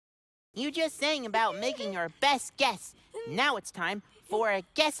You just sang about making your best guess. Now it's time for a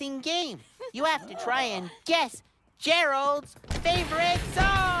guessing game. You have to try and guess Gerald's favorite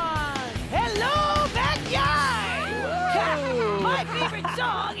song. Hello, backyard! My favorite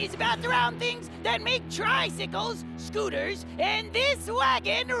song is about the round things that make tricycles, scooters, and this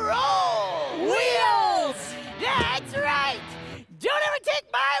wagon roll. Wheels! That's right! Don't ever take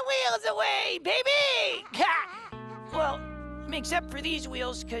my wheels away, baby! Well, except for these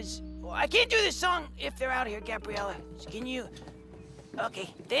wheels, because I can't do this song if they're out here, Gabriella. So can you?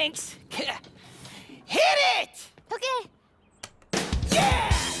 Okay, thanks. Hit it! Okay. Yeah!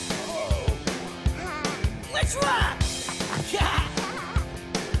 Let's rock!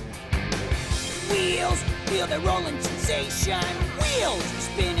 Wheels, feel the rolling sensation. Wheels,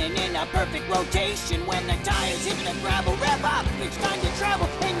 spinning in a perfect rotation. When the tires hit the gravel, rev up, it's time to travel.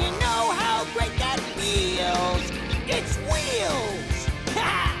 And you know how great that feels. It's wheels!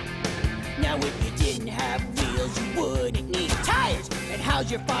 Now if you didn't have wheels, you wouldn't need tires. And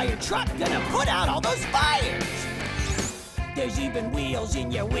how's your fire truck gonna put out all those fires? There's even wheels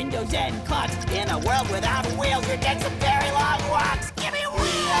in your windows and clocks. In a world without wheels, we get some very long walks. Give me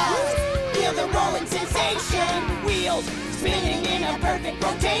wheels! Feel the rolling sensation. Wheels spinning in a perfect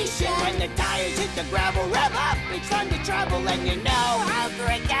rotation. When the tires hit the gravel, rev up, it's time to travel. And you know how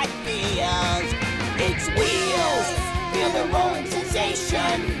great that feels. It's wheels! Feel the rolling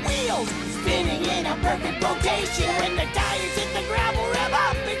sensation. Wheels spinning in a perfect rotation. When the tires hit the gravel, rev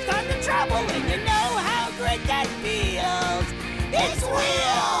up, it's time to travel. And you know how great that feels. It's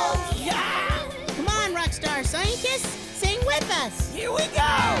wheels! Yeah! Come on, rockstar scientists, sing with us. Here we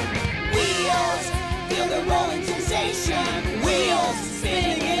go! Wheels, feel the rolling sensation. Wheels,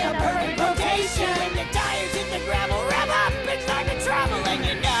 spinning in a perfect rotation. When the tires hit the gravel, rev up, it's time to travel. And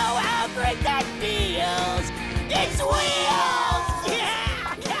you know how great that feels. It's wheels!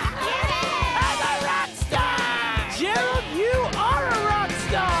 Yeah! I'm a rock star! Gerald, you are a rock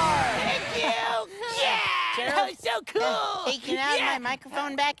star! Thank you! Yeah! Gerald? That was so cool! Hey, can I have my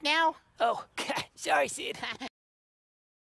microphone back now? Oh, sorry, Sid.